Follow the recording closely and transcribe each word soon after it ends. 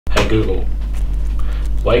Google.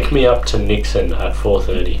 Wake me up to Nyxen at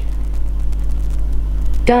 4:30.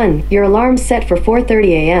 Done. Your alarm's set for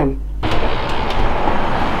 4:30 a.m.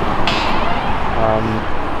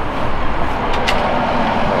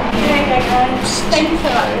 Thank you so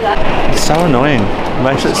much for that. It's so annoying. It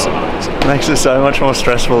makes it so much more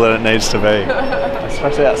stressful than it needs to be. I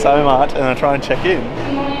stress out so much and I try and check in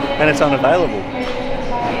and it's unavailable.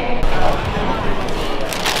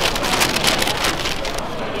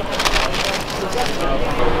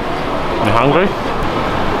 You hungry?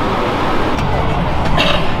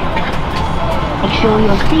 Ensure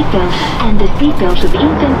your seatbelt and the seatbelt of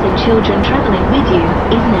infants and children travelling with you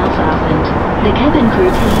is now fastened. The cabin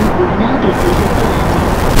crew team will now be seated for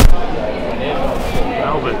landing.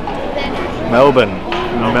 Melbourne.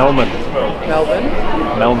 Melbourne.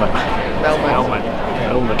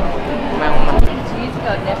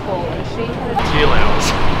 Teel hours.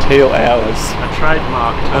 Teel hours. A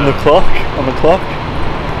trademark term. On the clock?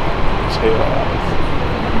 Teel hours.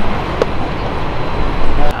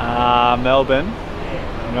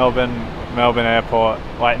 Melbourne Airport,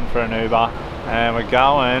 waiting for an Uber, and we're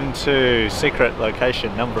going to secret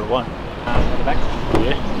location number 1. Back?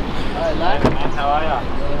 Yeah. Hello, man. How are you?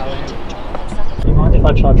 Do you mind if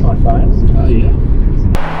I charge my phone? Oh yeah.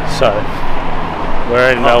 So,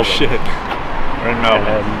 we're in Melbourne. Shit. We're in Melbourne.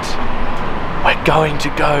 And we're going to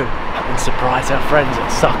go and surprise our friends at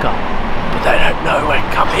soccer, but they don't know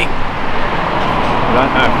we're coming. We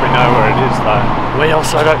don't know if we know where it is though. We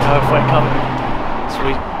also don't know if we're coming. So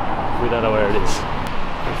we don't know where it is.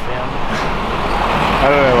 We found it. I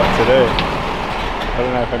don't know what to do. I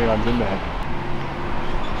don't know if anyone's in there.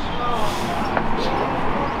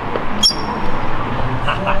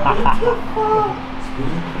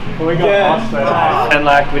 We got lost there. And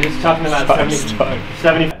like we're just talking about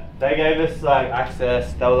 70. They gave us like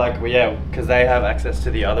access. They were like, well, yeah, because they have access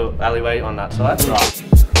to the other alleyway on that side. Right.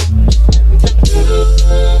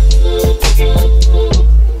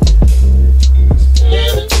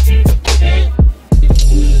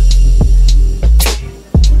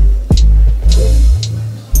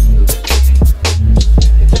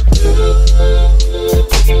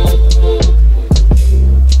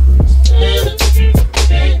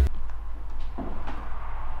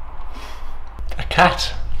 A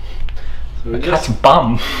cat. A cat's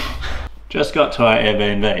bum. Just got to our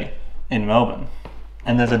Airbnb in Melbourne,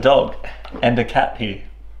 and there's a dog and a cat here.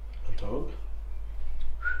 A dog?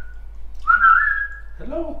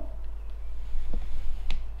 Hello.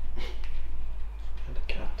 And a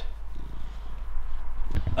cat.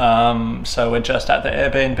 So we're just at the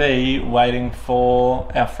Airbnb waiting for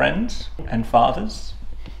our friends and fathers,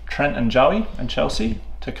 Trent and Joey and Chelsea,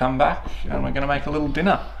 to come back, and we're going to make a little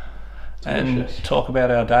dinner and talk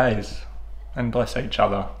about our days and bless each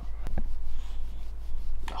other.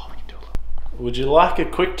 Would you like a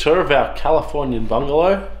quick tour of our Californian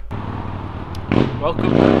bungalow?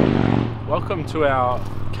 Welcome to our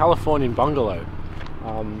Californian bungalow.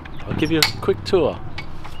 I'll give you a quick tour.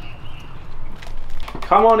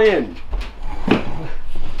 Come on in.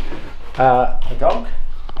 A dog?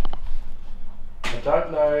 I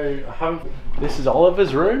don't know. This is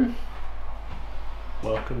Oliver's room.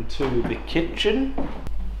 Welcome to the kitchen.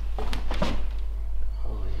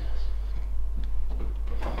 Oh yes.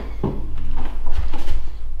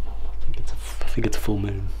 I think it's a full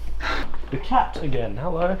moon. The cat again.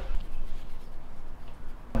 Hello.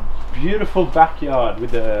 Beautiful backyard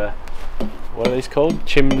with a, what are these called?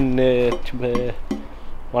 Chimney,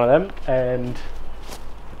 one of them, and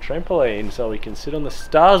a trampoline so we can sit on the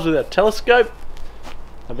stars with our telescope.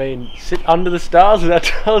 Sit under the stars with our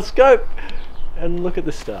telescope and look at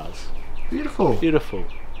the stars. Beautiful. Beautiful.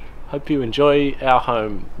 Hope you enjoy our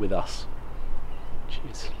home with us.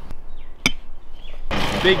 Cheers.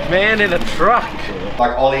 Big man in a truck.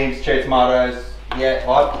 Like olives, cherry tomatoes. Yeah,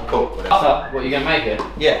 right. Cool. Pasta? What, you gonna make it?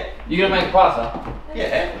 Yeah. You gonna make pasta?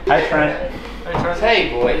 Yeah. Hey Trent. Hey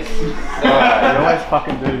boys. You always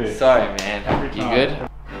fucking do this. Sorry man. You good?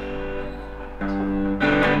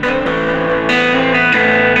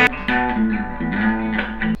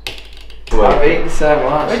 I've eaten so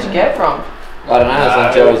much. Where'd you get it from? I don't know, it's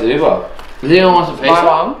on Joey's Uber. Does anyone want some pizza? My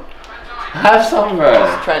mum. Have some, bro.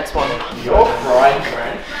 Trent's one. You're fried,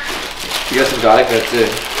 Trent. You got some garlic bread too.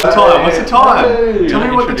 What's the time? Tell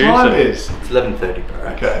me what the time is. It's 11:30, bro.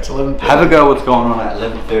 Okay, it's 11:30. Have a go what's going on at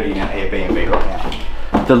 11:30 in our Airbnb right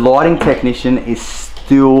now. The lighting technician is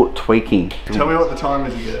still tweaking. Tell me what the time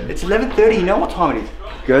is again. It's 11:30, you know what time it is.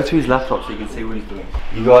 Go to his laptop so you can see what he's doing.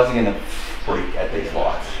 You guys are gonna freak at these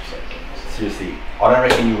lights. Seriously, I don't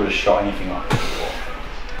reckon you would have shot anything like this before.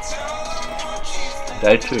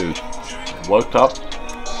 Day 2. Woke up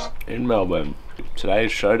in Melbourne.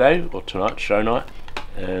 Today's show day, or tonight's show night,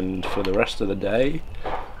 and for the rest of the day,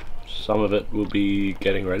 some of it will be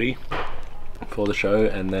getting ready for the show,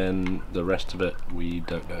 and then the rest of it we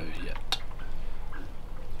don't know yet.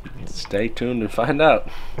 Stay tuned and find out.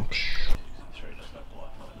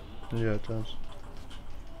 Yeah, it does.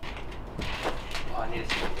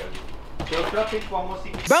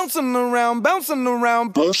 Bouncing around, bouncing.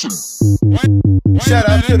 Shout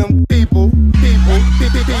out to them people.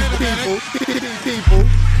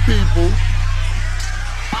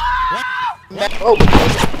 Oh,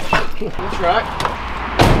 that's right.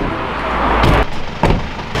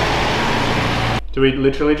 Do we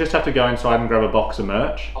literally just have to go inside and grab a box of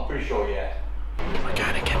merch? I'm pretty sure, yeah. We're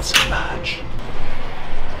going to get some merch.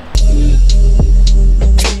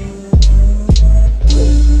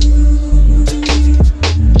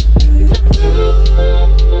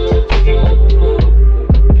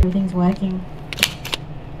 Everything's working.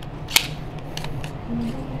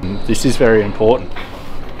 This is very important.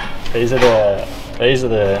 These are the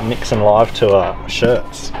Nyxen Live Tour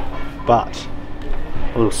shirts, but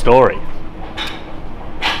a little story.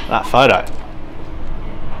 That photo.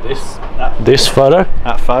 This photo?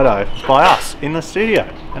 That photo by us in the studio,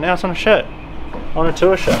 and now it's on a shirt, on a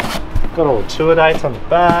tour shirt. Got all the tour dates on the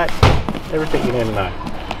back, everything you need to know.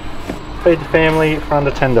 Feed the family for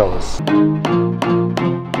under $10.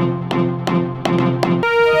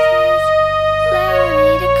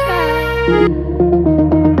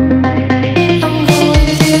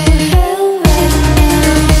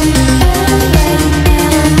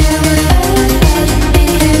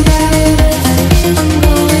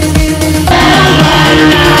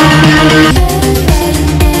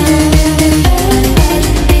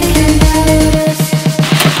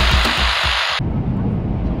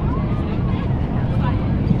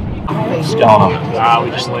 We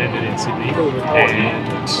just landed in Sydney and we're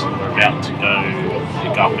about to go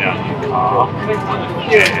pick up our new car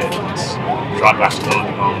and drive back to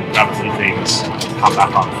Wollongong, grab a few things, come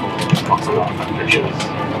back up for lots of pictures.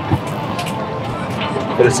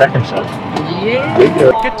 For the second shot. Yeah.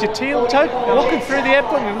 Get your Teel tote, walking through the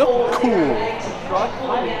airport and look cool.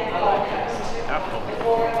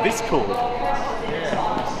 This cool.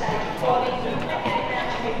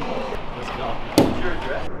 Let's go.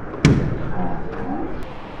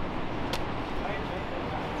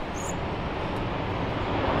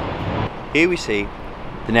 Here we see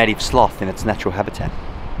the native sloth in its natural habitat.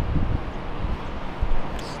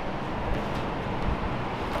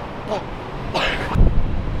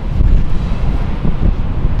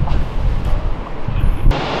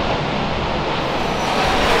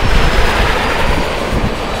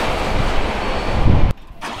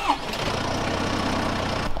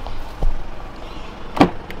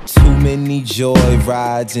 Too many joy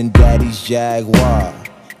rides in Daddy's Jaguar.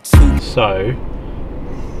 So,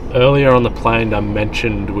 earlier on the plane I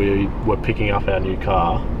mentioned we were picking up our new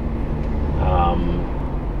car,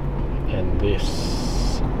 and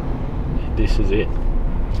this is it.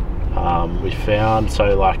 We found,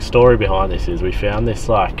 so like story behind this is we found this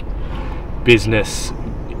like business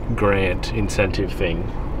grant incentive thing,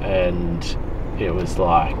 and it was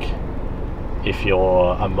like if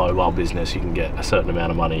you're a mobile business you can get a certain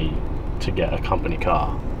amount of money to get a company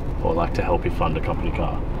car, or like to help you fund a company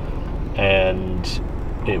car, and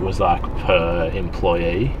it was like per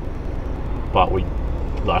employee, but we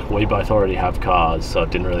both already have cars, so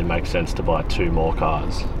it didn't really make sense to buy 2 more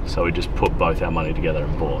cars, so we just put both our money together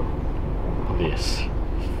and bought this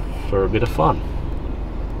for a bit of fun,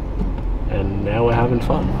 and now we're having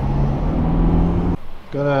fun.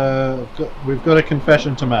 We've got a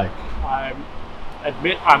confession to make. I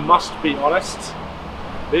admit, I must be honest,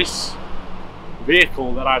 this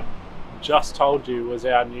vehicle that I just told you was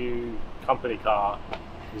our new company car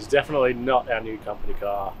is definitely not our new company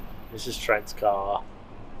car. This is Trent's car.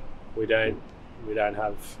 We couldn't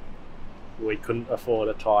afford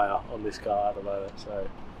a tyre on this car at the moment, so,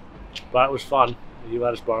 but it was fun. He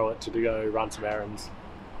let us borrow it to go run some errands,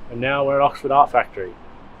 and now we're at Oxford Art Factory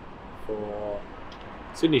for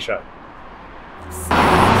Sydney show.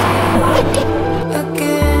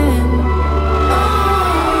 Okay.